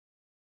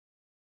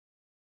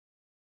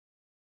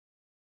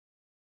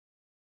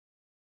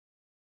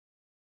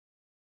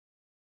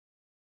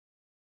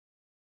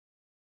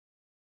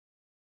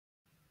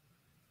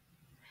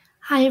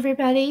Hi,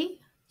 everybody.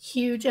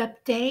 Huge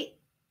update.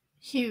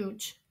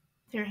 Huge.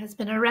 There has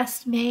been an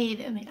arrest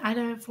made in the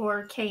Idaho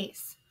 4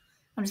 case.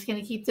 I'm just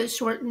going to keep this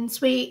short and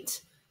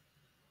sweet.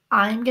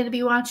 I'm going to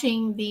be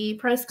watching the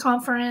press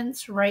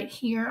conference right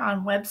here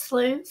on Web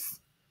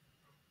Sleuths.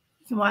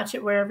 You can watch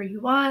it wherever you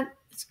want.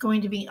 It's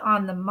going to be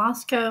on the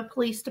Moscow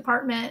Police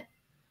Department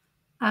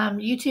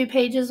YouTube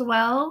page as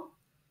well.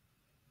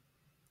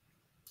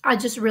 I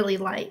just really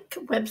like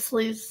Web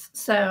Sleuths,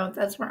 so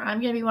that's where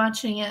I'm going to be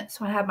watching it.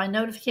 So I have my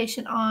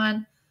notification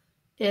on.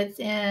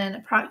 It's in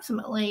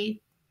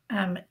approximately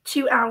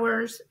 2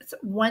 hours. It's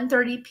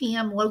 1:30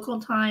 p.m. local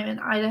time in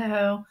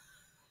Idaho.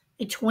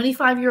 A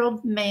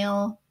 25-year-old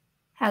male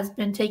has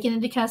been taken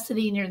into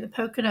custody near the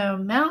Pocono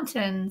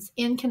Mountains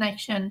in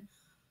connection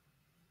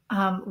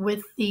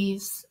with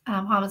these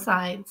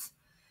homicides.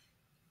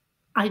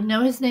 I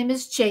know his name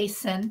is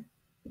Jason.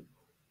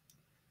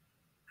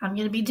 I'm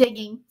going to be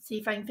digging, see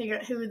if I can figure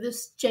out who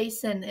this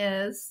Jason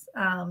is.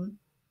 I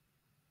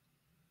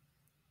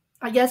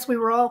guess we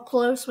were all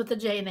close with the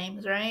J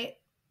names, right?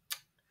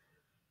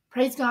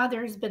 Praise God,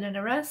 there's been an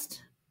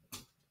arrest.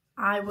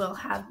 I will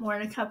have more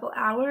in a couple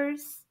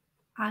hours.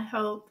 I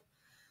hope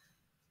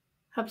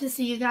to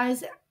see you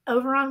guys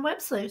over on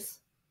Web Sleuths.